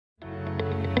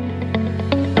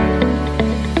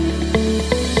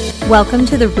Welcome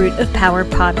to the Root of Power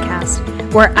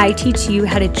podcast, where I teach you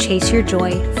how to chase your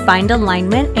joy, find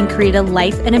alignment, and create a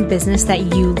life and a business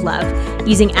that you love,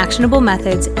 using actionable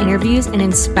methods, interviews, and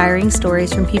inspiring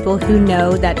stories from people who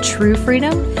know that true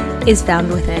freedom is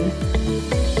found within.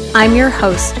 I'm your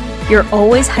host, your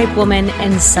always hype woman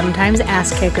and sometimes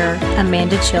ass kicker,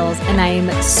 Amanda Chills, and I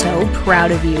am so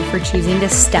proud of you for choosing to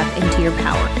step into your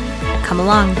power. Come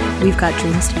along, we've got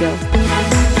dreams to build.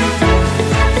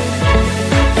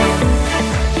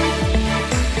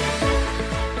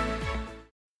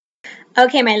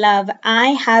 Okay, my love, I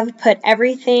have put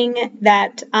everything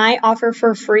that I offer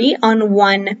for free on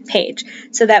one page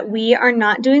so that we are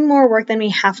not doing more work than we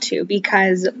have to,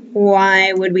 because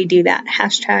why would we do that?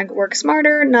 Hashtag work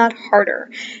smarter, not harder.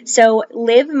 So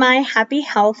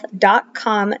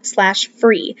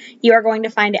livemyhappyhealth.com/free. You are going to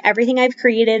find everything I've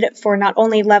created for not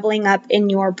only leveling up in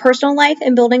your personal life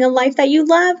and building a life that you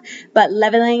love, but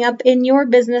leveling up in your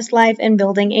business life and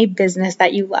building a business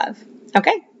that you love.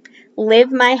 Okay?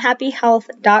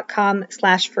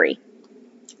 livemyhappyhealth.com/free.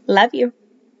 Love you.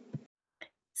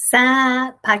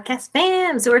 Sup, podcast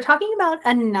fam. So we're talking about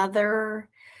another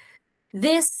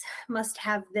this must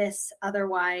have this,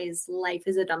 otherwise life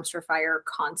is a dumpster fire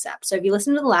concept. So if you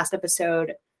listen to the last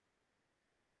episode,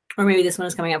 or maybe this one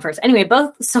is coming out first. Anyway,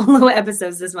 both solo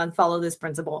episodes this month follow this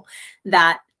principle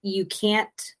that you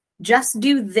can't just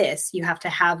do this, you have to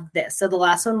have this. So the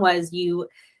last one was you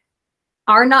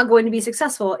are not going to be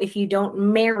successful if you don't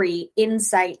marry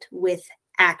insight with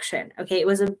action. Okay, it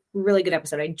was a really good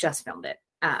episode. I just filmed it.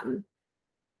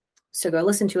 So go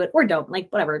listen to it or don't, like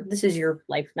whatever. This is your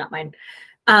life, not mine.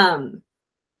 Hi.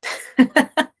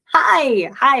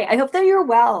 I hope that you're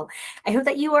well. I hope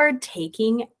that you are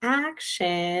taking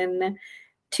action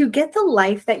to get the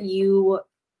life that you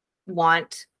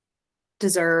want,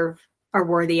 deserve, are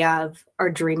worthy of, are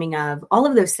dreaming of, all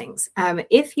of those things.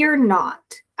 If you're not,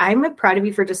 I'm proud of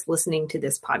you for just listening to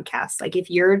this podcast. Like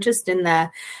if you're just in the,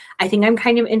 I think I'm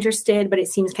kind of interested, but it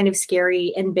seems kind of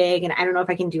scary and big, and I don't know if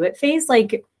I can do it phase,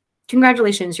 like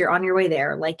congratulations, you're on your way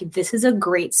there. Like this is a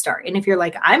great start. And if you're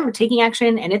like, I'm taking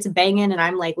action and it's banging and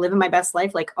I'm like living my best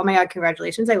life, like, oh my God,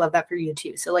 congratulations. I love that for you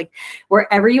too. So like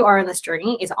wherever you are in this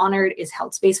journey is honored, is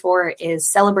held space for,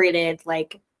 is celebrated.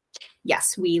 Like,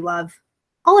 yes, we love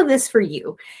all of this for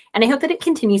you. And I hope that it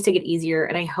continues to get easier.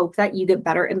 And I hope that you get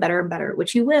better and better and better,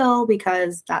 which you will,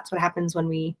 because that's what happens when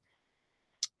we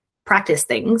practice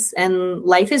things. And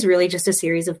life is really just a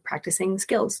series of practicing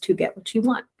skills to get what you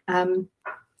want.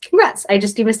 Congrats. I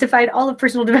just demystified all of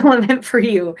personal development for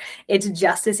you. It's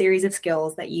just a series of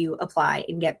skills that you apply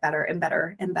and get better and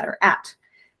better and better at.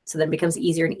 So then it becomes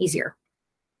easier and easier.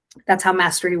 That's how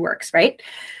mastery works, right?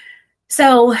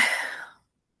 So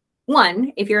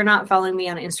one, if you're not following me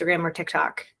on Instagram or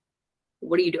TikTok,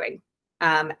 what are you doing?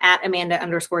 At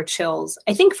Amanda_Chills.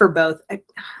 I think for both, I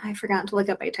forgot to look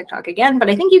up my TikTok again, but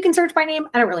I think you can search my name.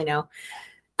 I don't really know.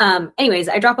 Anyways,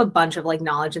 I drop a bunch of like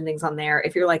knowledge and things on there.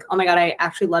 If you're like, oh my God, I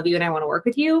actually love you and I want to work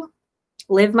with you,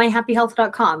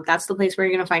 livemyhappyhealth.com. That's the place where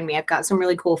you're going to find me. I've got some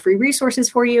really cool free resources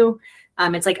for you.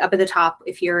 It's like up at the top.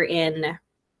 If you're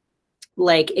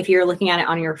looking at it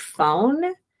on your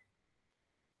phone,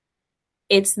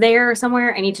 it's there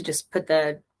somewhere. I need to just put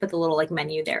the little like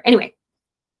menu there. Anyway.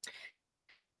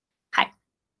 Hi.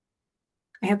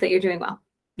 I hope that you're doing well.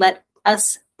 Let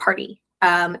us party.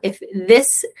 If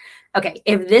this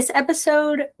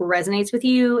episode resonates with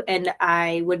you, and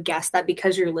I would guess that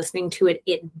because you're listening to it,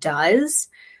 it does,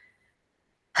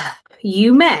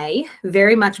 you may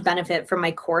very much benefit from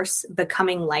my course,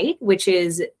 Becoming Light, which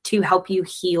is to help you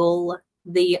heal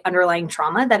the underlying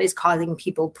trauma that is causing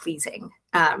people pleasing.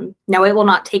 Now, it will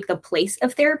not take the place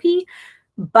of therapy,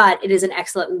 but it is an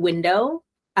excellent window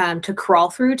to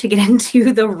crawl through to get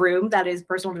into the room that is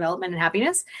personal development and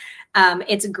happiness.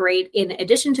 It's great in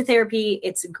addition to therapy.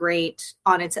 It's great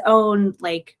on its own.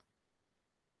 Like,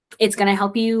 it's going to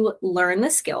help you learn the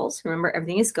skills. Remember,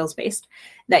 everything is skills-based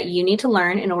that you need to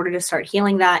learn in order to start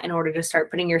healing that, in order to start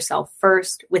putting yourself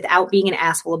first without being an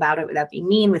asshole about it, without being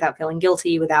mean, without feeling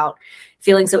guilty, without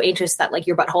feeling so anxious that like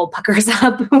your butthole puckers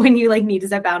up when you like need to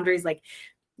set boundaries. Like,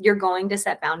 you're going to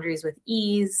set boundaries with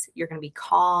ease. You're going to be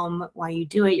calm while you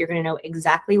do it. You're going to know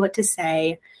exactly what to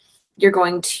say. You're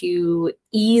going to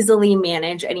easily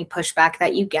manage any pushback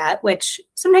that you get, which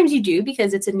sometimes you do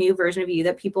because it's a new version of you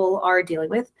that people are dealing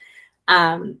with.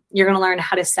 You're going to learn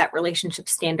how to set relationship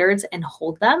standards and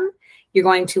hold them. You're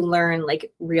going to learn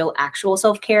like real actual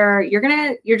self-care.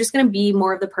 You're just going to be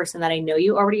more of the person that I know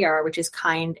you already are, which is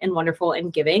kind and wonderful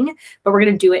and giving, but we're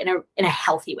going to do it in a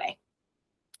healthy way.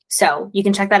 So you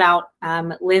can check that out,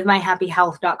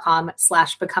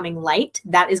 livemyhappyhealth.com/becoming-light.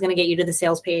 That is going to get you to the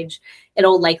sales page.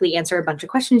 It'll likely answer a bunch of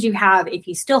questions you have. If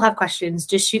you still have questions,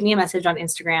 just shoot me a message on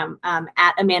Instagram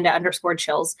at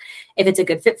Amanda_Chills. If it's a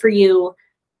good fit for you,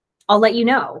 I'll let you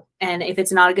know. And if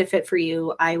it's not a good fit for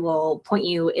you, I will point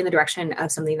you in the direction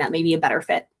of something that may be a better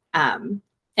fit. And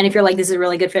if you're like, this is a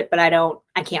really good fit, but I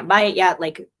can't buy it yet,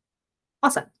 like,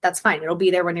 awesome. That's fine. It'll be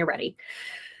there when you're ready.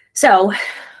 So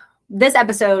this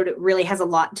episode really has a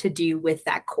lot to do with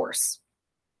that course.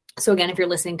 So again, if you're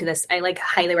listening to this, I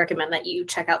highly recommend that you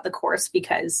check out the course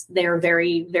because they're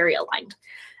very, very aligned.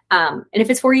 And if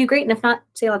it's for you, great. And if not,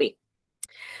 say la vie.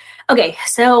 Okay,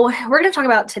 so we're going to talk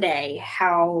about today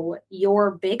how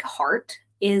your big heart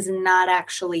is not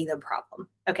actually the problem.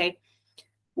 Okay,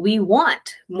 we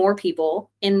want more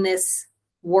people in this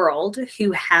world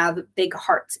who have big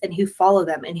hearts and who follow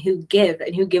them and who give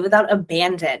without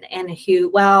abandon and who,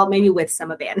 well, maybe with some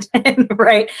abandon,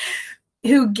 right?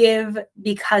 Who give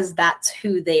because that's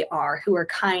who they are, who are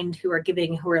kind, who are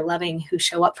giving, who are loving, who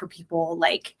show up for people.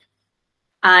 Like,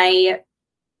 I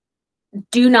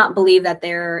do not believe that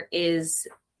there is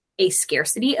a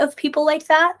scarcity of people like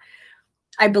that.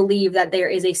 I believe that there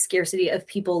is a scarcity of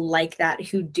people like that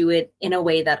who do it in a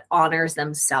way that honors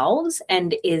themselves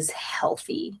and is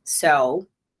healthy. So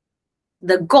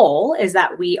the goal is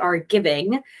that we are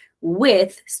giving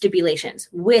with stipulations,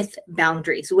 with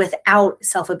boundaries, without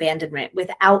self-abandonment,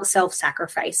 without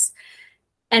self-sacrifice,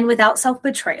 and without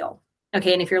self-betrayal.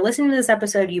 Okay, and if you're listening to this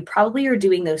episode, you probably are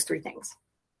doing those three things.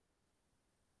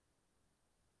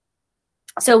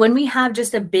 So when we have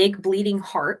just a big bleeding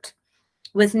heart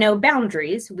with no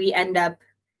boundaries, we end up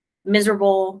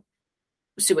miserable,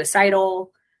 suicidal,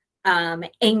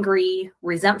 angry,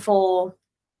 resentful,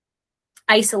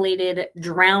 isolated,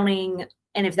 drowning.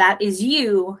 And if that is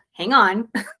you, hang on,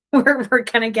 we're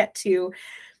going to get to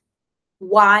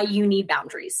why you need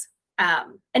boundaries.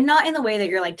 And not in the way that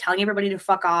you're like telling everybody to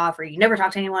fuck off, or you never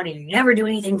talk to anyone, or you never do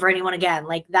anything for anyone again.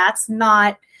 Like, that's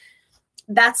not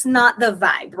the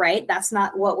vibe, right? That's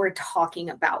not what we're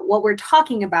talking about. What we're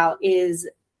talking about is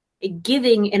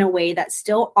giving in a way that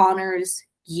still honors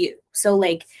you. So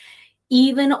like,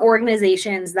 even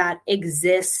organizations that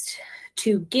exist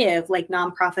to give, like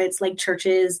nonprofits, like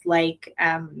churches, like,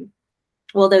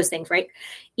 those things, right?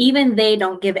 Even they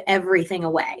don't give everything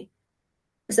away.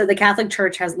 So the Catholic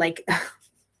Church has like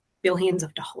billions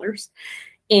of dollars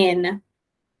in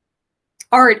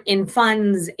art, in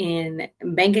funds, in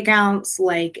bank accounts.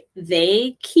 Like,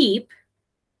 they keep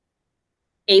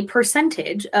a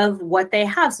percentage of what they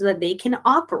have so that they can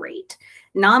operate.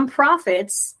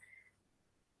 Nonprofits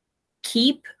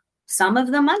keep some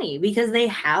of the money because they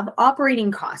have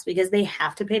operating costs, because they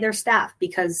have to pay their staff,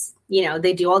 because,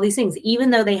 they do all these things. Even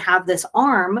though they have this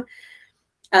arm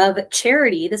of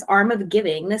charity, this arm of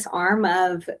giving, this arm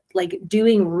of like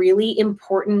doing really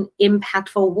important,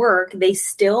 impactful work, they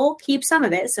still keep some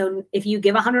of it. So if you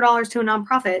give $100 to a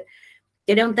nonprofit,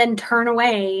 they don't then turn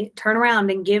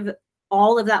around and give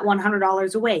all of that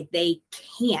 $100 away. They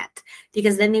can't,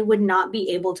 because then they would not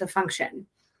be able to function.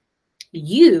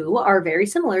 You are very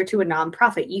similar to a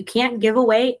nonprofit. You can't give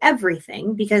away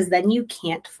everything, because then you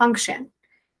can't function,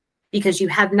 because you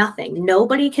have nothing.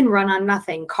 Nobody can run on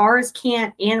nothing. Cars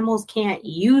can't, animals can't,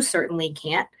 you certainly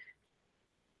can't.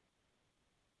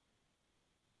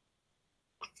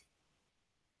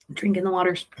 I'm drinking the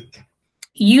waters.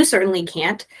 You certainly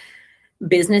can't.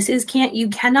 Businesses can't. You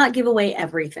cannot give away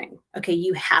everything. Okay,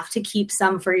 you have to keep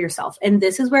some for yourself. And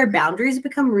this is where boundaries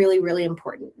become really, really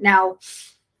important. Now,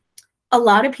 a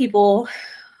lot of people,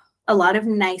 a lot of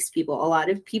nice people, a lot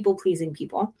of people-pleasing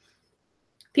people,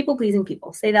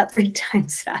 say that 3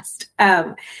 times fast.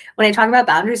 When I talk about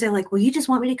boundaries, they're like, well, you just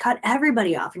want me to cut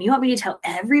everybody off, and you want me to tell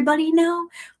everybody no?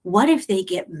 What if they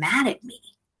get mad at me?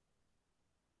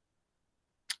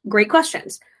 Great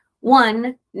questions.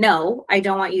 1, no, I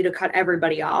don't want you to cut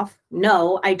everybody off.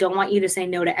 No, I don't want you to say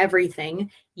no to everything.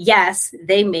 Yes,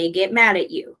 they may get mad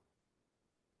at you.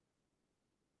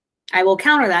 I will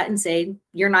counter that and say,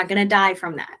 you're not going to die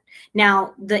from that.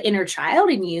 Now, the inner child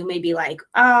in you may be like,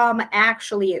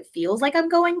 actually, it feels like I'm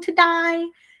going to die,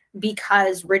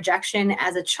 because rejection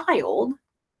as a child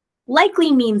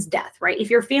likely means death, right? If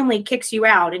your family kicks you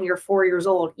out and you're 4 years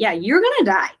old, yeah, you're going to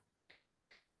die.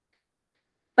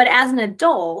 But as an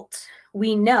adult,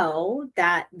 we know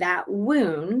that that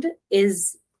wound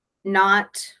is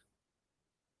not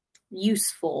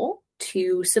useful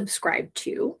to subscribe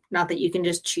to. Not that you can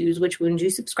just choose which wounds you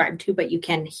subscribe to, but you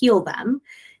can heal them.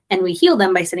 And we heal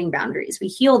them by setting boundaries. We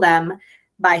heal them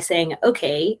by saying,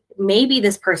 okay, maybe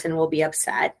this person will be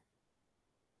upset,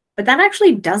 but that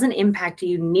actually doesn't impact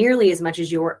you nearly as much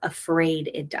as you're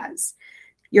afraid it does.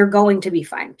 You're going to be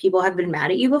fine. People have been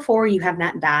mad at you before. You have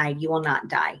not died. You will not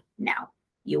die now.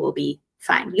 You will be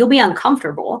fine. You'll be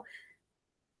uncomfortable,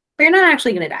 but you're not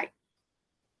actually going to die.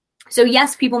 So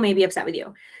yes, people may be upset with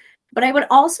you, but I would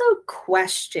also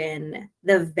question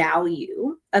the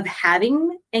value of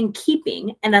having and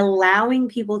keeping and allowing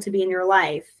people to be in your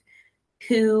life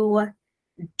who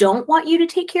don't want you to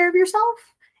take care of yourself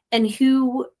and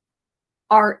who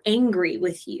are angry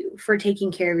with you for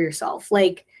taking care of yourself.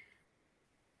 Like,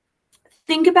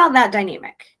 think about that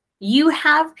dynamic. You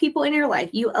have people in your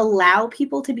life, you allow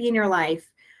people to be in your life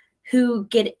who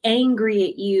get angry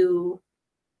at you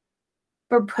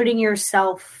for putting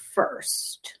yourself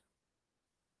first.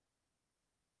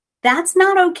 That's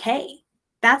not okay.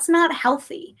 That's not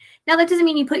healthy. Now, that doesn't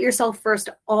mean you put yourself first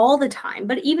all the time,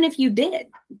 but even if you did,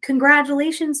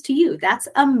 congratulations to you. That's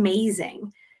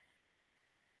amazing.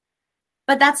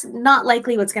 But that's not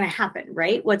likely what's going to happen,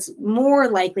 right? What's more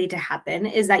likely to happen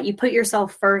is that you put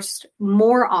yourself first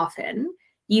more often.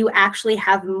 You actually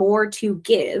have more to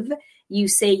give. You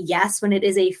say yes when it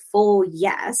is a full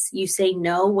yes. You say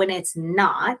no when it's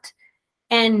not.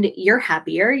 And you're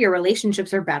happier. Your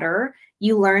relationships are better.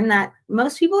 You learn that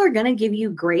most people are going to give you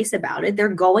grace about it. They're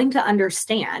going to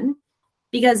understand,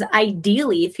 because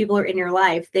ideally, if people are in your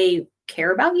life, they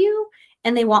care about you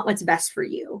and they want what's best for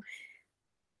you.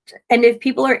 And if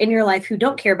people are in your life who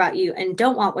don't care about you and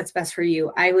don't want what's best for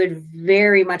you, I would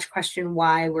very much question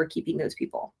why we're keeping those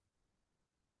people,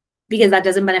 because that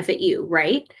doesn't benefit you,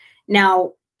 right?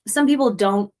 Now, some people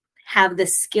don't have the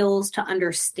skills to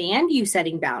understand you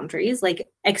setting boundaries. Like,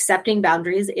 accepting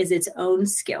boundaries is its own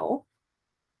skill.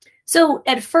 So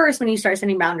at first, when you start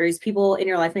setting boundaries, people in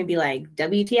your life may be like,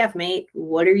 WTF, mate,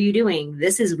 what are you doing?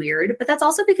 This is weird. But that's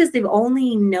also because they've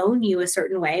only known you a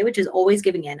certain way, which is always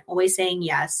giving in, always saying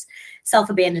yes,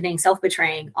 self-abandoning,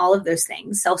 self-betraying, all of those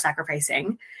things,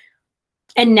 self-sacrificing.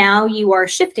 And now you are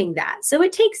shifting that. So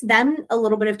it takes them a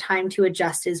little bit of time to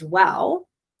adjust as well.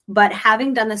 But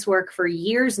having done this work for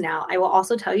years now, I will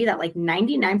also tell you that like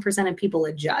 99% of people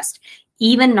adjust.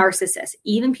 Even narcissists,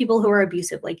 even people who are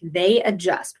abusive, like, they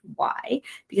adjust. Why?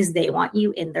 Because they want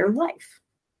you in their life.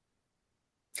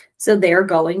 So they're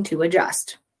going to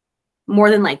adjust. More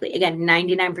than likely. Again,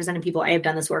 99% of people, I have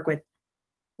done this work with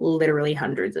literally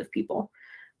hundreds of people.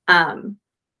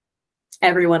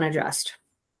 Everyone adjusts.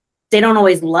 They don't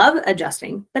always love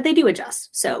adjusting, but they do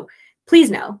adjust. So please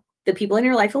know, the people in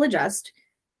your life will adjust.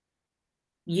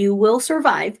 You will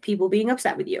survive people being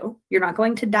upset with you. You're not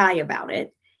going to die about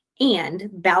it. And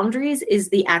boundaries is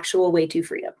the actual way to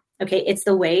freedom. Okay. It's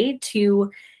the way to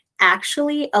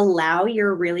actually allow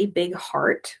your really big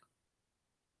heart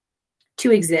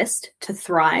to exist, to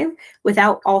thrive,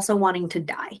 without also wanting to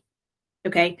die.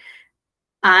 Okay.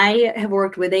 I have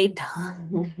worked with a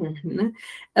ton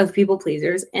of people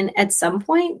pleasers. And at some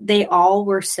point, they all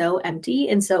were so empty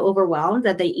and so overwhelmed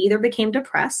that they either became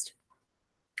depressed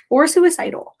or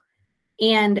suicidal.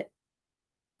 And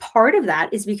part of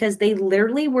that is because they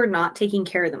literally were not taking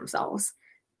care of themselves.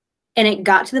 And it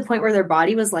got to the point where their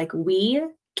body was like, we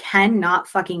cannot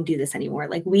fucking do this anymore.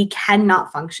 Like, we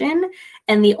cannot function.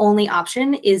 And the only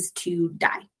option is to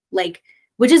die. Like,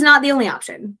 which is not the only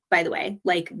option, by the way.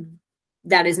 Like,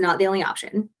 that is not the only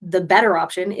option. The better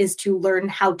option is to learn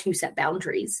how to set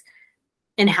boundaries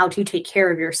and how to take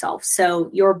care of yourself. So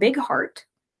your big heart,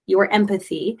 your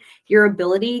empathy, your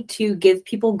ability to give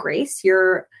people grace,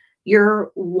 your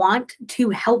want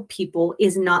to help people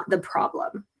is not the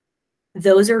problem.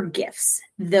 Those are gifts.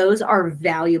 Those are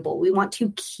valuable. We want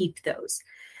to keep those.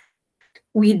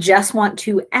 We just want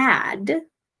to add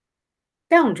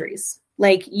boundaries.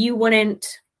 Like, you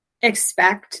wouldn't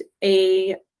expect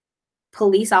a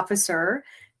police officer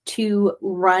to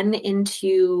run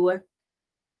into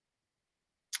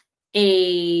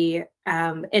an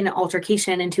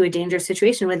altercation, into a dangerous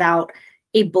situation without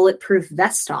a bulletproof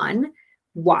vest on.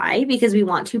 Why? Because we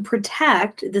want to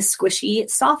protect the squishy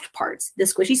soft parts. The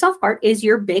squishy soft part is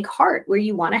your big heart, where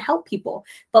you want to help people,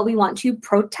 but we want to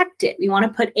protect it. We want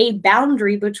to put a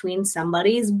boundary between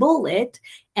somebody's bullet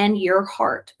and your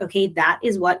heart. Okay, that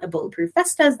is what a bulletproof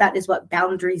vest does. That is what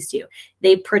boundaries do.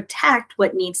 They protect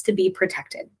what needs to be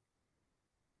protected.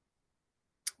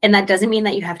 And that doesn't mean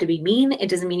that you have to be mean. It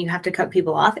doesn't mean you have to cut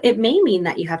people off. It may mean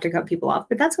that you have to cut people off,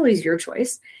 but that's always your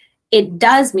choice. It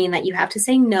does mean that you have to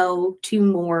say no to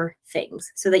more things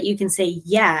so that you can say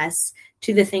yes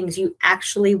to the things you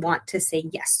actually want to say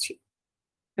yes to.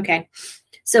 Okay.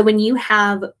 So when you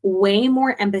have way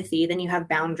more empathy than you have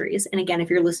boundaries, and again, if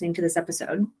you're listening to this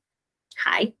episode,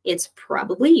 hi, it's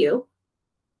probably you.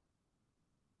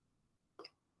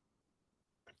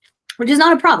 which is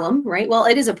not a problem, right? Well,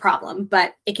 it is a problem,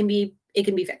 but it can be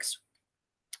fixed.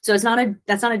 So that's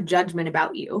not a judgment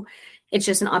about you. It's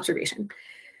just an observation.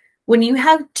 When you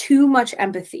have too much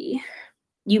empathy,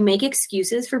 you make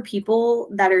excuses for people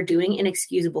that are doing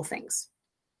inexcusable things.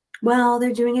 Well,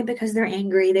 they're doing it because they're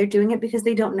angry. They're doing it because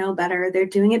they don't know better. They're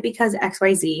doing it because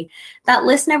XYZ. That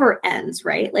list never ends,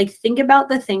 right? Like, think about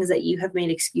the things that you have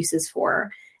made excuses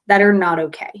for that are not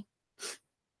okay.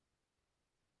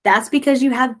 That's because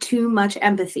you have too much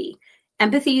empathy.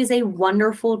 Empathy is a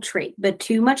wonderful trait, but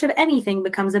too much of anything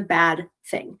becomes a bad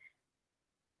thing.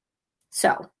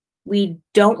 So we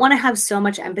don't want to have so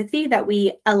much empathy that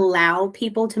we allow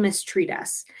people to mistreat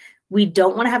us. We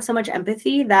don't want to have so much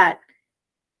empathy that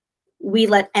we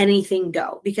let anything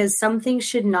go, because some things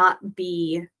should not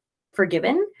be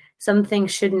forgiven. Some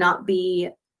things should not be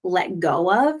let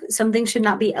go of. Some things should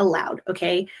not be allowed,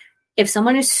 okay? If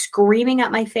someone is screaming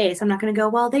at my face, I'm not going to go,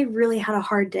 well, they really had a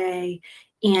hard day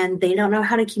and they don't know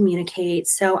how to communicate,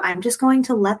 so I'm just going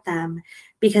to let them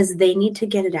because they need to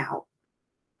get it out.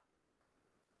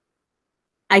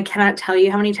 I cannot tell you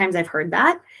how many times I've heard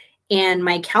that. And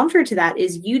my counter to that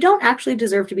is, you don't actually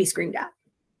deserve to be screamed at.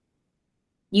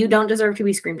 You don't deserve to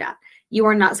be screamed at. You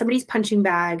are not somebody's punching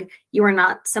bag. You are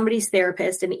not somebody's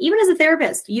therapist. And even as a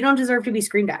therapist, you don't deserve to be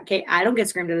screamed at. Okay, I don't get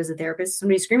screamed at as a therapist.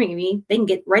 Somebody's screaming at me, they can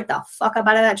get right the fuck up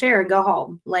out of that chair and go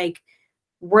home. Like,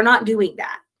 we're not doing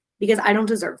that because I don't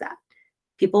deserve that.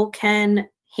 People can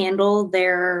handle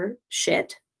their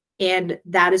shit, and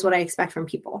that is what I expect from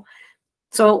people.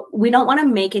 So we don't want to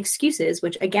make excuses,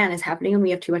 which again is happening when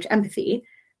we have too much empathy.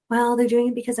 Well, they're doing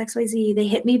it because XYZ. They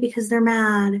hit me because they're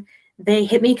mad. They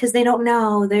hit me because they don't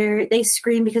know. They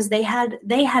scream because they had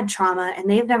trauma and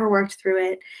they've never worked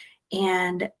through it.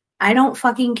 And I don't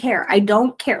fucking care. I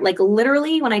don't care. Like,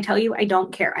 literally, when I tell you I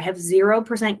don't care, I have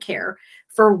 0% care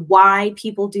for why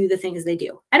people do the things they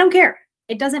do. I don't care.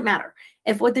 It doesn't matter.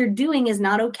 If what they're doing is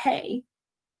not okay,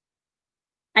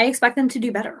 I expect them to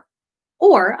do better.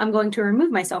 Or I'm going to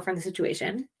remove myself from the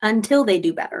situation until they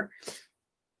do better.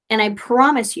 And I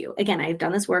promise you, again, I've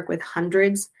done this work with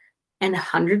hundreds and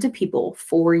hundreds of people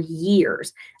for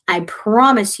years. I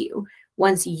promise you,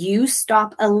 once you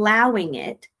stop allowing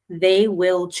it, they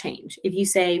will change. If you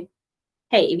say,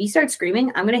 hey, if you start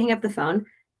screaming, I'm going to hang up the phone,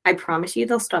 I promise you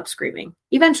they'll stop screaming.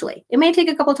 Eventually. It may take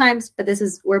a couple times, but this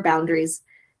is where boundaries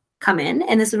come in.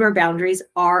 And this is where boundaries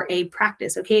are a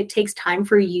practice. Okay. It takes time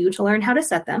for you to learn how to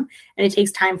set them, and it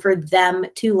takes time for them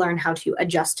to learn how to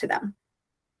adjust to them.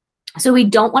 So we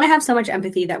don't want to have so much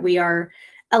empathy that we are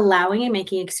allowing and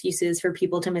making excuses for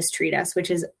people to mistreat us,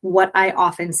 which is what I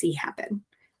often see happen,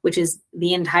 which is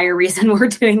the entire reason we're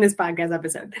doing this podcast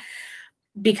episode.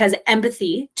 Because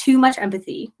empathy, too much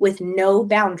empathy with no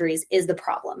boundaries is the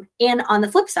problem. And on the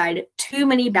flip side, too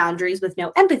many boundaries with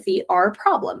no empathy are a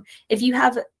problem. If you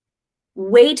have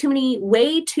way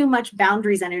too much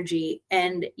boundaries energy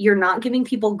and you're not giving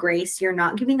people grace, you're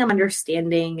not giving them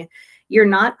understanding, you're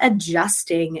not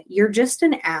adjusting, you're just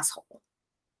an asshole.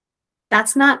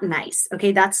 That's not nice.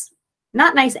 Okay, that's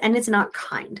not nice, and it's not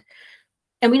kind.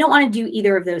 And we don't want to do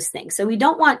either of those things. So we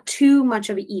don't want too much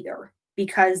of either,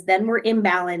 because then we're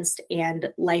imbalanced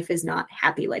and life is not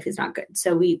happy. Life is not good.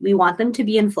 So we want them to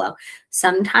be in flow.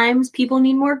 Sometimes people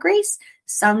need more grace.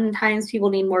 Sometimes people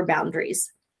need more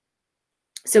boundaries.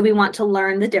 So we want to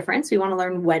learn the difference. We want to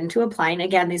learn when to apply. And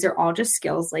again, these are all just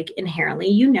skills. Like, inherently,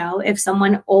 if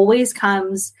someone always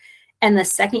comes and the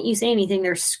second you say anything,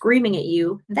 they're screaming at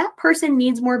you, that person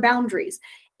needs more boundaries.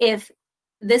 If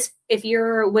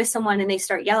you're with someone and they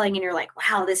start yelling and you're like,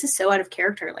 wow, this is so out of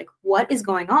character, like, what is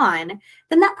going on?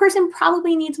 Then that person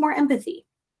probably needs more empathy.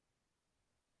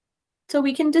 So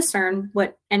we can discern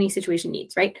what any situation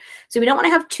needs, right? So we don't want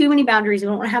to have too many boundaries. We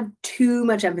don't want to have too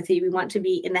much empathy. We want to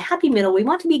be in the happy middle. We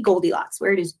want to be Goldilocks,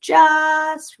 where it is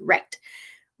just right.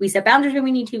 We set boundaries when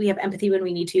we need to. We have empathy when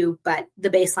we need to. But the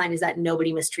baseline is that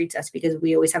nobody mistreats us, because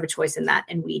we always have a choice in that,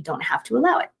 and we don't have to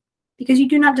allow it, because you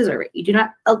do not deserve it. You do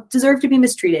not deserve to be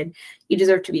mistreated. You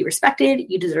deserve to be respected.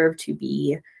 You deserve to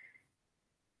be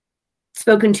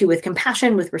spoken to with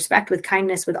compassion, with respect, with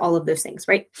kindness, with all of those things,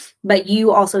 right? But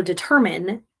you also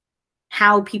determine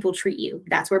how people treat you.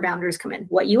 That's where boundaries come in.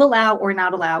 What you allow or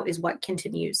not allow is what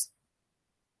continues.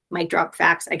 Mic drop,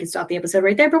 facts. I could stop the episode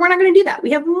right there, but we're not going to do that.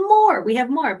 We have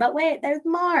more, but wait, there's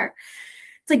more.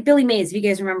 It's like Billy Mays, if you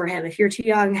guys remember him. If you're too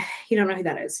young, you don't know who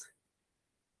that is.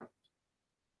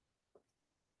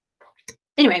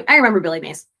 Anyway, I remember Billy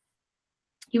Mays.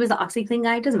 He was the OxyClean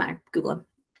guy. Doesn't matter. Google him.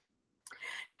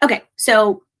 Okay,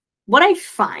 so what I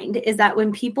find is that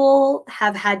when people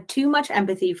have had too much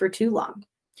empathy for too long,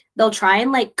 they'll try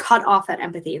and like cut off that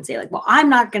empathy and say like, well, I'm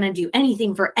not going to do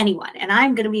anything for anyone and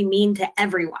I'm going to be mean to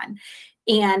everyone.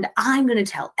 And I'm going to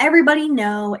tell everybody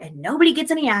no, and nobody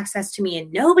gets any access to me,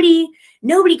 and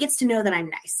nobody gets to know that I'm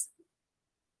nice.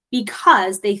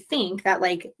 Because they think that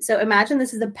like, so imagine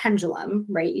this is a pendulum,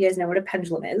 right? You guys know what a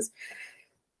pendulum is.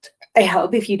 I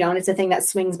hope. If you don't, it's a thing that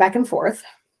swings back and forth.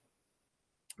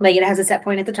 Like it has a set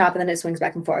point at the top and then it swings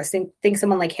back and forth. Think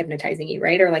someone like hypnotizing you,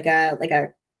 right? Or like a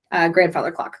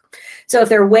grandfather clock. So if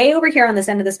they're way over here on this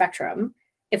end of the spectrum,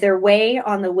 if they're way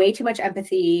on the way too much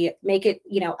empathy, make it,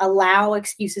 allow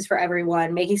excuses for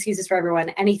everyone, make excuses for everyone,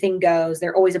 anything goes,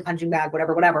 they're always a punching bag,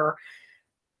 whatever.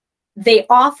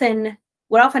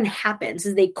 What often happens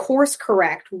is they course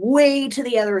correct way to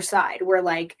the other side where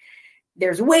like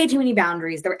there's way too many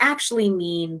boundaries. They're actually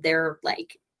mean. They're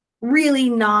like really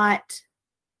not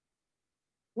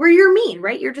where you're mean,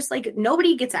 right? You're just like,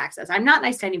 nobody gets access. I'm not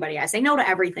nice to anybody. I say no to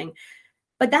everything.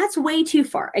 But that's way too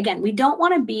far. Again, we don't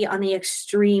want to be on the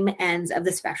extreme ends of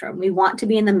the spectrum. We want to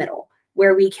be in the middle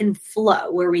where we can flow,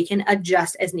 where we can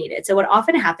adjust as needed. So what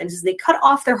often happens is they cut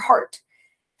off their heart,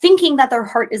 thinking that their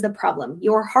heart is the problem.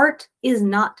 Your heart is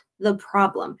not the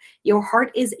problem. Your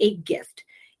heart is a gift.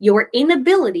 Your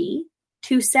inability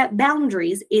to set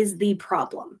boundaries is the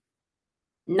problem,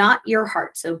 not your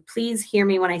heart. So please hear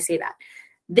me when I say that.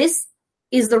 This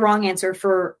is the wrong answer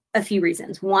for a few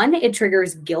reasons. One, it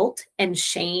triggers guilt and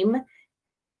shame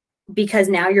because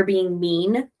now you're being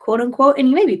mean, quote unquote, and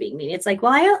you may be being mean. It's like,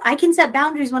 well, I can set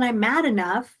boundaries when I'm mad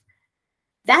enough.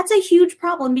 That's a huge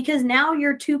problem because now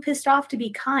you're too pissed off to be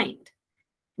kind.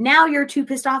 Now you're too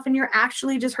pissed off and you're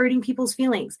actually just hurting people's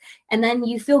feelings. And then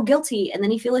you feel guilty and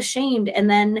then you feel ashamed. And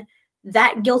then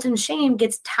that guilt and shame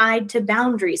gets tied to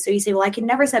boundaries. So you say, well, I can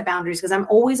never set boundaries because I'm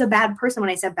always a bad person when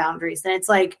I set boundaries. And it's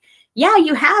like, yeah,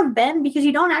 you have been because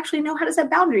you don't actually know how to set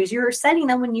boundaries. You're setting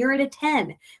them when you're at a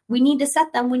 10. We need to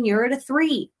set them when you're at a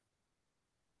 3.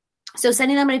 So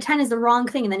setting them at a 10 is the wrong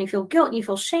thing. And then you feel guilt and you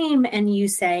feel shame and you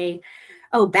say,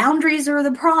 oh, boundaries are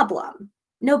the problem.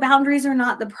 No, boundaries are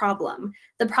not the problem.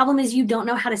 The problem is you don't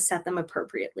know how to set them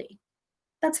appropriately.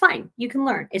 That's fine. You can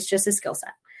learn. It's just a skill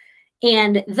set.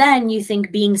 And then you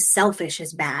think being selfish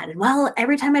is bad. And well,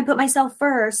 every time I put myself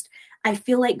first, I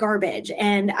feel like garbage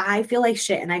and I feel like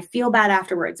shit and I feel bad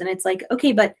afterwards. And it's like,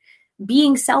 okay, but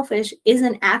being selfish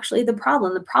isn't actually the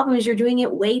problem. The problem is you're doing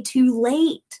it way too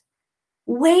late.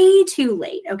 Way too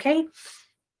late. Okay.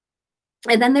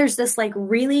 And then there's this like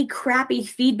really crappy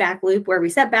feedback loop where we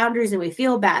set boundaries and we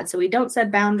feel bad. So we don't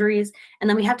set boundaries and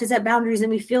then we have to set boundaries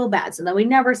and we feel bad. So then we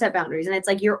never set boundaries. And it's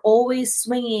like, you're always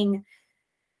swinging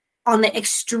on the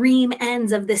extreme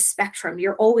ends of this spectrum.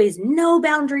 You're always no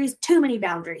boundaries, too many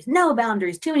boundaries, no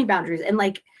boundaries, too many boundaries. And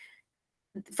like,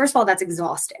 first of all, that's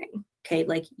exhausting. Okay.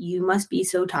 Like you must be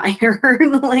so tired.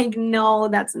 Like, no,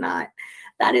 that is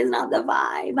not the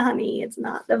vibe, honey. It's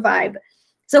not the vibe.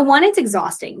 So 1, it's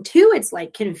exhausting. 2, it's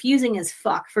like confusing as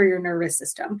fuck for your nervous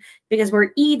system because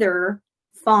we're either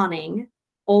fawning,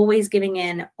 always giving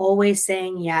in, always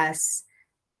saying yes,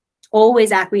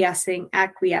 always acquiescing.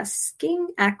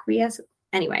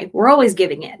 Anyway, we're always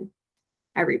giving in.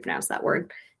 I repronounced that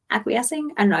word.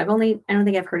 Acquiescing? I don't know. I don't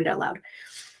think I've heard it out loud.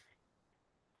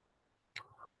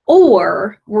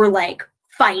 Or we're like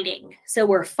fighting. So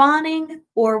we're fawning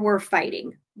or we're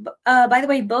fighting. By the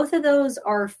way, both of those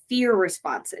are fear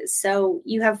responses. So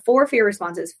you have 4 fear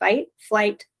responses: fight,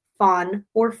 flight, fawn,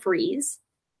 or freeze.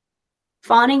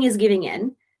 Fawning is giving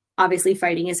in. Obviously,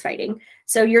 fighting is fighting.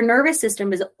 So your nervous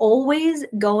system is always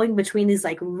going between these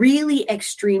like really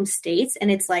extreme states.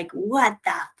 And it's like, what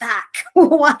the fuck?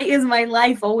 Why is my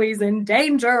life always in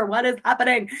danger? What is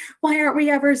happening? Why aren't we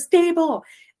ever stable?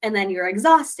 And then you're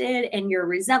exhausted and you're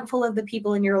resentful of the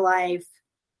people in your life.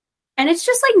 And it's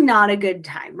just like not a good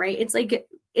time, right? It's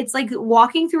like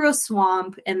walking through a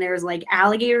swamp and there's like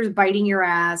alligators biting your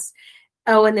ass.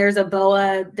 Oh, and there's a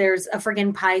boa, there's a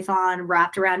friggin' python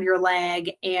wrapped around your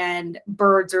leg and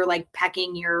birds are like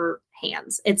pecking your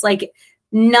hands. It's like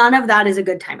none of that is a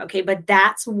good time. Okay. But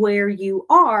that's where you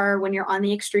are when you're on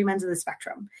the extreme ends of the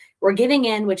spectrum. We're giving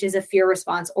in, which is a fear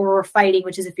response, or we're fighting,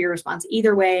 which is a fear response.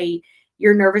 Either way,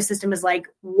 your nervous system is like,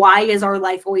 why is our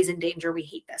life always in danger? We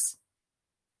hate this.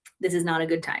 This is not a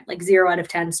good time. Like 0 out of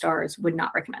 10 stars, would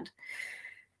not recommend.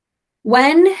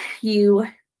 When you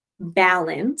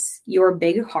balance your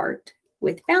big heart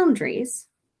with boundaries,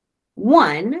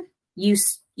 1, you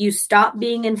stop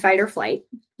being in fight or flight,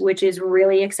 which is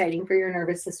really exciting for your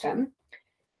nervous system.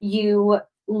 You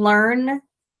learn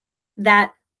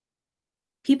that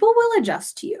people will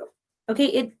adjust to you.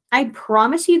 Okay. I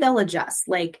promise you they'll adjust.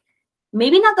 Like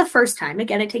Maybe not the first time.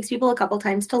 Again, it takes people a couple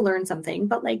times to learn something,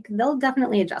 but like they'll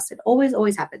definitely adjust. It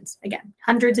always happens. Again,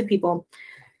 hundreds of people.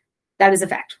 That is a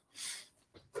fact.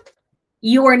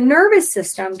 Your nervous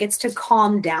system gets to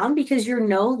calm down because you're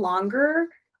no longer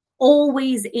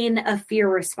always in a fear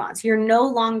response. You're no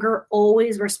longer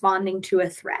always responding to a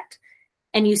threat.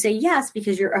 And you say yes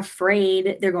because you're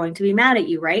afraid they're going to be mad at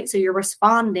you, right? So you're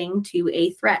responding to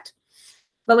a threat.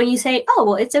 But when you say, oh,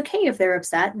 well, it's okay if they're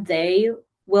upset, they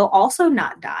will also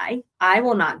not die. I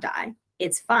will not die.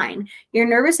 It's fine. Your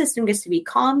nervous system gets to be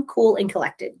calm, cool, and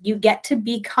collected. You get to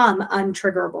become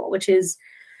untriggerable, which is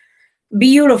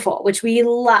beautiful, which we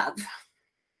love.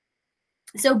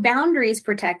 So boundaries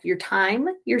protect your time,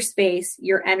 your space,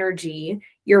 your energy,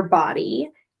 your body,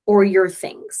 or your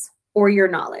things, or your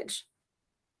knowledge.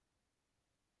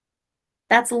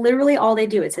 That's literally all they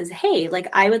do. It says, hey, like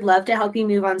I would love to help you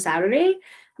move on Saturday,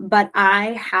 but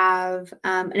I have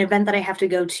an event that I have to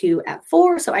go to at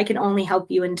 4, so I can only help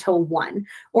you until 1.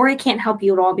 Or I can't help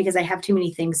you at all because I have too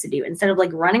many things to do. Instead of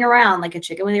like running around like a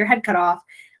chicken with your head cut off,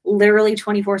 literally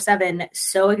 24/7,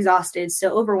 so exhausted, so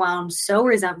overwhelmed, so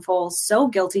resentful, so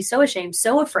guilty, so ashamed,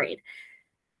 so afraid.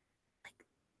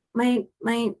 My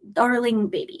darling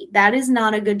baby, that is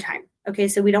not a good time. Okay,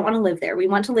 so we don't want to live there. We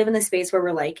want to live in the space where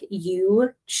we're like,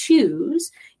 you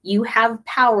choose, you have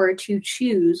power to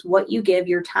choose what you give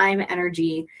your time,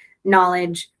 energy,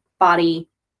 knowledge, body,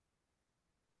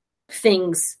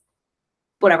 things,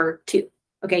 whatever, to.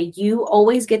 Okay, you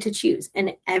always get to choose,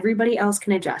 and everybody else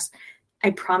can adjust.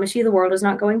 I promise you the world is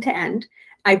not going to end.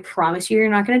 I promise you're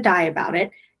not going to die about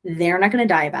it. They're not going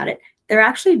to die about it. They're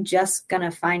actually just going to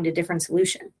find a different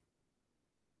solution.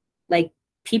 Like,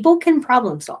 people can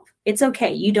problem solve. It's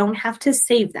okay. You don't have to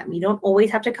save them. You don't always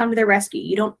have to come to their rescue.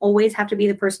 You don't always have to be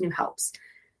the person who helps.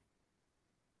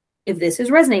 If this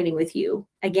is resonating with you,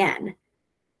 again,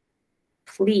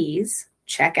 please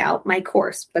check out my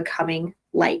course, Becoming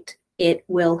Light. It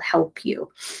will help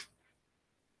you.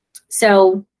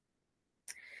 So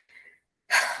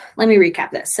let me recap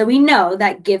this. So we know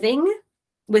that giving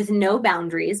with no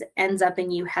boundaries ends up in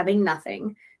you having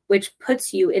nothing, which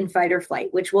puts you in fight or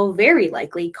flight, which will very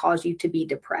likely cause you to be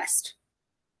depressed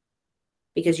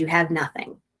because you have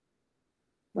nothing.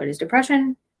 What is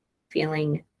depression?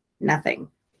 Feeling nothing.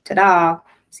 Ta-da!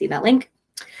 See that link?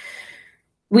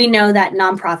 We know that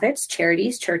nonprofits,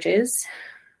 charities, churches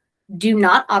do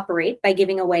not operate by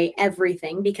giving away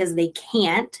everything because they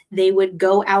can't. They would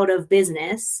go out of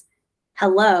business.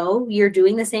 Hello, you're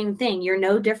doing the same thing. You're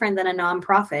no different than a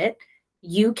nonprofit.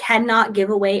 You cannot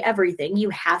give away everything. You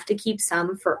have to keep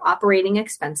some for operating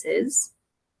expenses.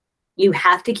 You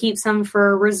have to keep some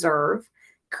for reserve.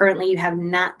 Currently, you have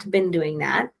not been doing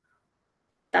that.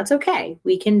 That's okay.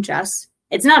 We can just,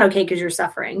 it's not okay because you're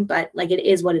suffering, but like it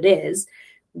is what it is.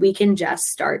 We can just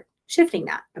start shifting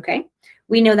that, okay?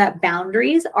 We know that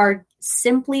boundaries are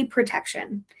simply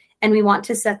protection, and we want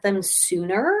to set them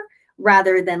sooner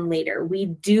rather than later. We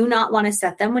do not want to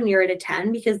set them when you're at a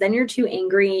 10 because then you're too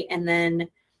angry and then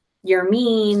you're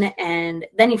mean and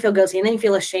then you feel guilty and then you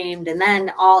feel ashamed and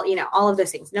then all of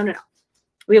those things. No.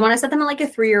 We want to set them at like a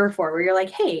 3 or a 4 where you're like,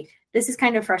 hey, this is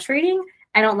kind of frustrating.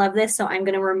 I don't love this. So I'm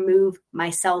going to remove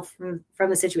myself from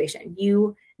the situation.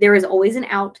 There is always an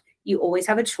out. You always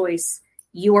have a choice.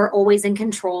 You are always in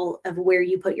control of where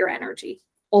you put your energy.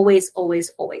 Always,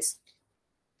 always, always.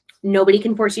 Nobody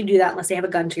can force you to do that unless they have a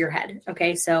gun to your head.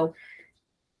 Okay. So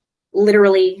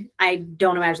literally, I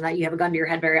don't imagine that you have a gun to your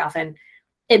head very often.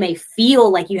 It may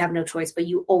feel like you have no choice, but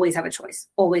you always have a choice.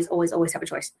 Always, always, always have a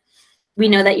choice. We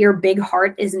know that your big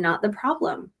heart is not the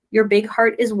problem. Your big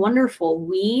heart is wonderful.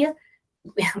 Me,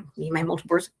 my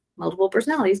multiple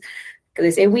personalities, because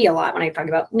they say we a lot when I talk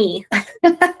about me.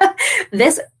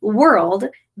 This world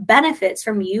benefits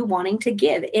from you wanting to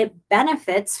give. It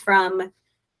benefits from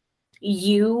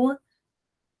you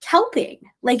helping.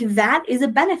 Like, that is a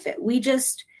benefit. We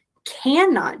just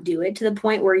cannot do it to the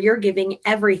point where you're giving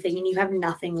everything and you have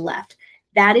nothing left.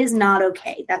 That is not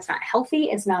okay. That's not healthy.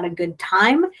 It's not a good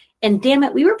time. And damn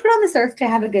it, we were put on this earth to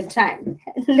have a good time.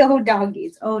 Hello,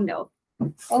 doggies. Oh no.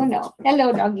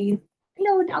 Hello, doggies.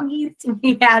 Hello, doggies.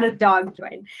 We had a dog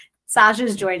join.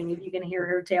 Sasha's joining. If you can hear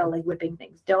her tail like whipping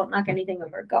things, don't knock anything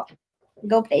over.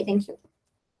 Go play. Thank you.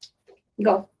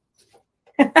 Go.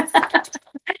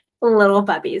 Little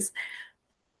puppies.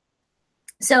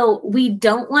 So we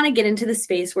don't want to get into the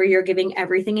space where you're giving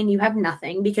everything and you have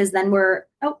nothing, because then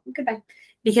goodbye.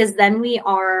 Because then we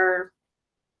are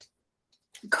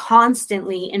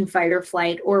constantly in fight or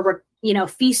flight, or we're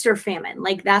feast or famine.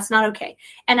 Like, that's not okay.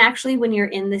 And actually, when you're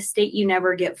in this state, you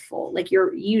never get full. Like,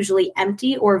 you're usually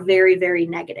empty or very, very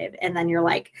negative. And then you're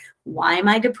like, why am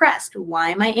I depressed? Why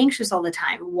am I anxious all the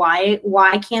time? Why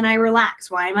can't I relax?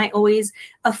 Why am I always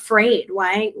afraid?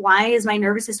 Why is my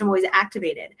nervous system always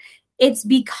activated? It's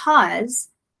because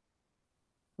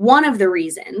one of the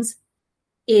reasons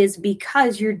is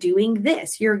because you're doing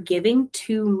this. You're giving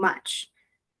too much.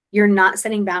 You're not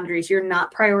setting boundaries. You're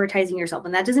not prioritizing yourself.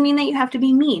 And that doesn't mean that you have to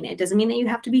be mean. It doesn't mean that you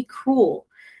have to be cruel.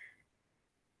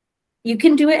 You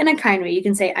can do it in a kind way. You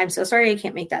can say, I'm so sorry, I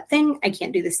can't make that thing. I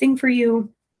can't do this thing for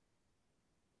you.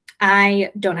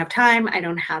 I don't have time. I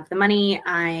don't have the money.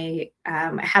 I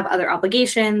have other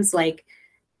obligations. Like,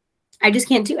 I just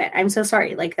can't do it. I'm so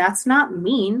sorry. Like, that's not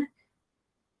mean.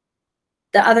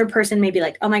 The other person may be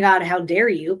like, oh my God, how dare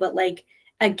you? But like,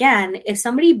 again, if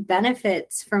somebody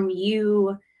benefits from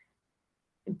you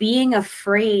being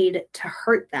afraid to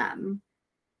hurt them,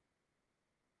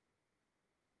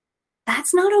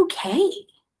 that's not okay.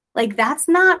 Like, that's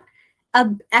not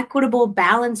an equitable,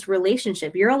 balanced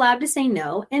relationship. You're allowed to say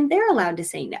no, and they're allowed to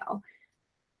say no,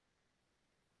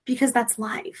 because that's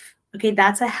life. Okay,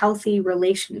 that's a healthy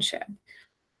relationship.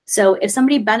 So if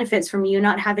somebody benefits from you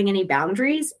not having any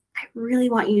boundaries, I really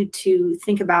want you to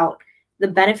think about the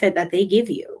benefit that they give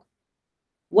you.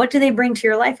 What do they bring to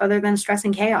your life other than stress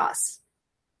and chaos?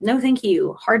 No, thank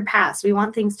you. Hard pass. We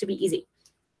want things to be easy.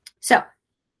 So,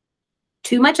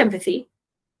 too much empathy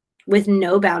with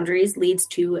no boundaries leads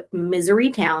to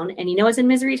misery town. And you know what's in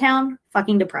misery town?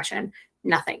 Fucking depression.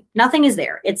 Nothing. Nothing is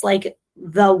there. It's like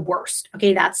the worst.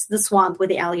 Okay, that's the swamp with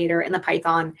the alligator and the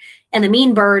python and the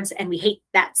mean birds, and we hate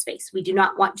that space. We do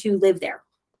not want to live there.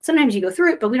 Sometimes you go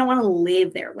through it, but we don't want to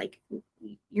live there. Like,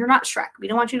 you're not Shrek. We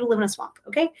don't want you to live in a swamp,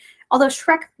 okay? Although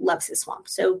Shrek loves his swamp,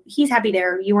 so he's happy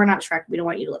there. You are not Shrek. We don't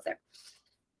want you to live there.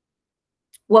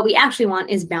 What we actually want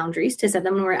is boundaries, to set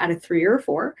them when we're at a 3 or a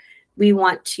 4. We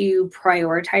want to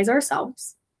prioritize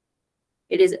ourselves.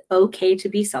 It is okay to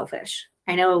be selfish.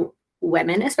 I know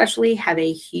women especially have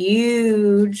a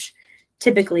huge,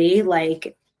 typically,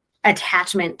 like,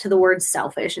 attachment to the word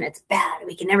selfish, and it's bad.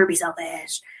 We can never be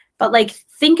selfish. But like,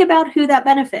 think about who that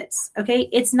benefits, okay?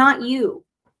 It's not you.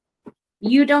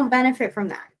 You don't benefit from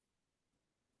that.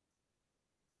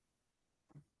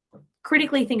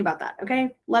 Critically think about that,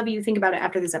 okay? Love you. Think about it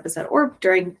after this episode or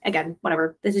during, again,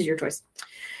 whatever. This is your choice.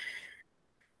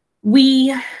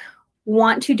 We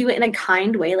want to do it in a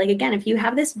kind way. Like, again, if you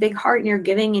have this big heart and you're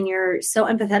giving and you're so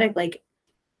empathetic, like,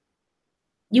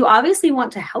 you obviously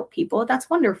want to help people. That's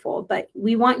wonderful. But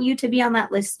we want you to be on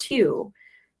that list too.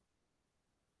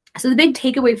 So the big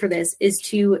takeaway for this is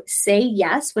to say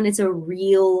yes when it's a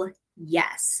real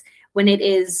yes. When it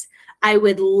is, I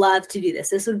would love to do this.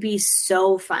 This would be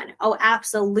so fun. Oh,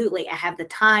 absolutely. I have the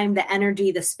time, the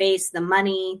energy, the space, the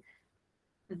money,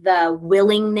 the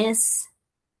willingness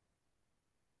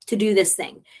to do this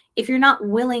thing. If you're not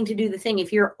willing to do the thing,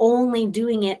 if you're only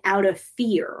doing it out of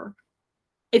fear,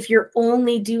 if you're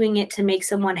only doing it to make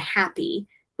someone happy,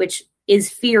 which is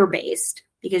fear-based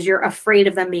because you're afraid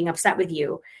of them being upset with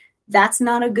you, that's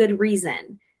not a good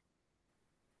reason.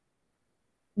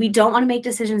 We don't want to make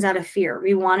decisions out of fear.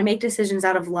 We want to make decisions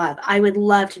out of love. I would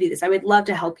love to do this. I would love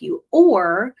to help you.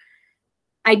 Or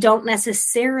I don't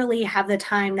necessarily have the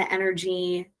time, the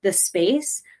energy, the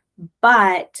space,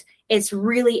 but it's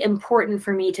really important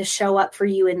for me to show up for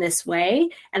you in this way.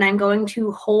 And I'm going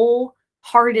to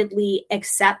wholeheartedly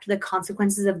accept the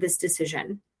consequences of this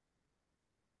decision.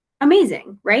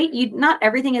 Amazing, right? Not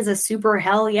everything is a super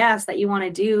hell yes that you want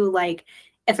to do. Like,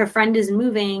 if a friend is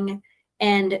moving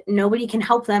and nobody can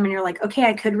help them and you're like, okay,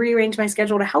 I could rearrange my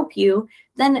schedule to help you,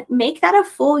 then make that a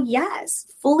full yes.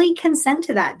 Fully consent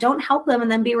to that. Don't help them and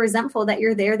then be resentful that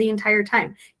you're there the entire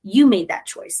time. You made that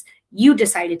choice. You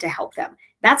decided to help them.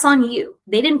 That's on you.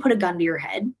 They didn't put a gun to your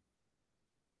head.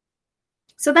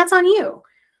 So that's on you.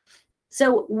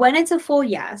 So when it's a full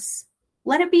yes,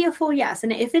 let it be a full yes.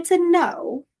 And if it's a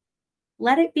no,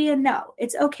 let it be a no.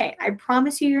 It's okay. I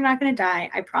promise you, you're not going to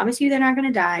die. I promise you, they're not going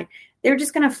to die. They're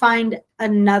just going to find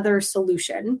another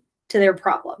solution to their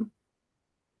problem.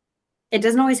 It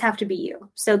doesn't always have to be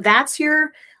you. So that's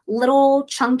your little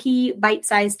chunky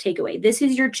bite-sized takeaway. This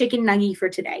is your chicken nugget for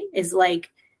today, is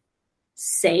like,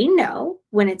 say no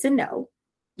when it's a no.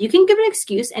 You can give an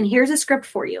excuse, and here's a script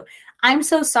for you. I'm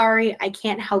so sorry, I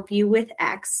can't help you with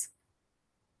X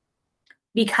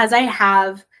because I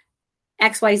have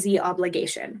XYZ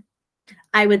obligation.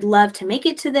 I would love to make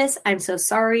it to this. I'm so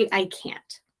sorry, I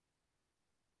can't.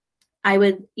 I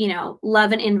would,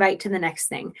 love an invite to the next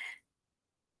thing.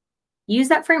 Use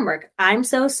that framework. I'm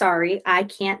so sorry, I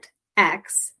can't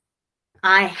X.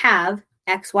 I have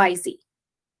XYZ.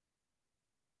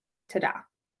 Ta-da.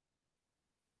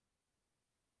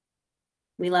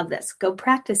 We love this. Go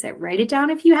practice it. Write it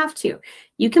down if you have to.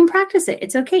 You can practice it.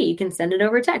 It's okay. You can send it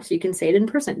over text. You can say it in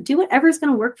person. Do whatever's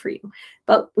going to work for you.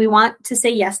 But we want to say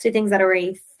yes to things that are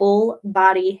a full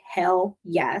body hell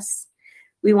yes.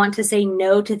 We want to say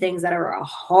no to things that are a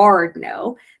hard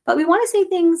no. But we want to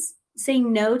say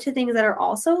no to things that are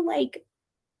also like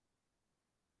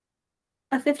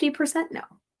a 50% no.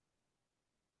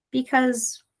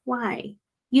 Because why?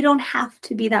 You don't have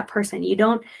to be that person.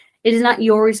 It is not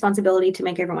your responsibility to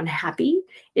make everyone happy.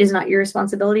 It is not your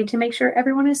responsibility to make sure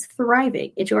everyone is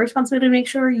thriving. It's your responsibility to make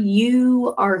sure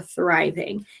you are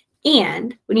thriving.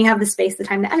 And when you have the space, the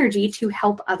time, the energy to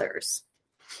help others.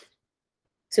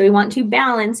 So we want to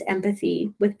balance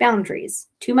empathy with boundaries.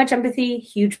 Too much empathy,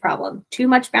 huge problem. Too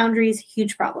much boundaries,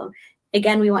 huge problem.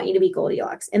 Again, we want you to be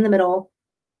Goldilocks. In the middle,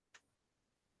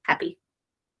 happy.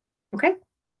 Okay?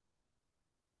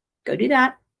 Go do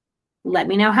that. Let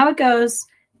me know how it goes.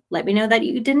 Let me know that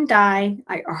you didn't die.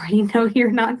 I already know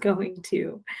you're not going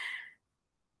to.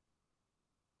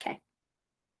 Okay.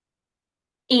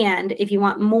 And if you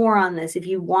want more on this, if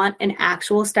you want an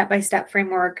actual step-by-step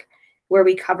framework where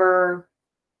we cover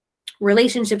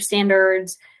relationship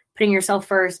standards, putting yourself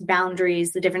first,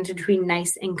 boundaries, the difference between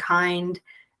nice and kind,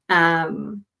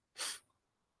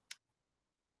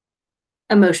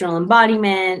 emotional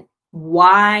embodiment,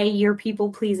 why you're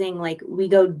people pleasing, like we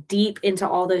go deep into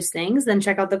all those things, then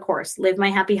check out the course,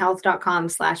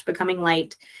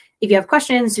 livemyhappyhealth.com/becoming-light. If you have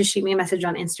questions, just shoot me a message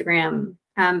on Instagram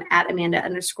at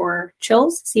Amanda_Chills,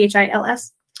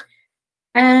 CHILS.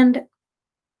 And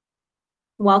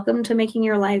welcome to making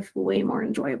your life way more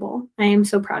enjoyable. I am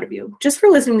so proud of you just for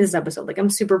listening to this episode. Like, I'm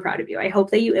super proud of you. I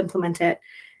hope that you implement it.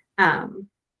 I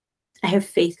have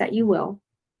faith that you will.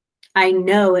 I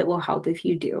know it will help if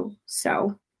you do.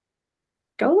 So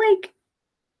go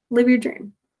live your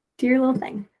dream. Do your little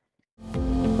thing.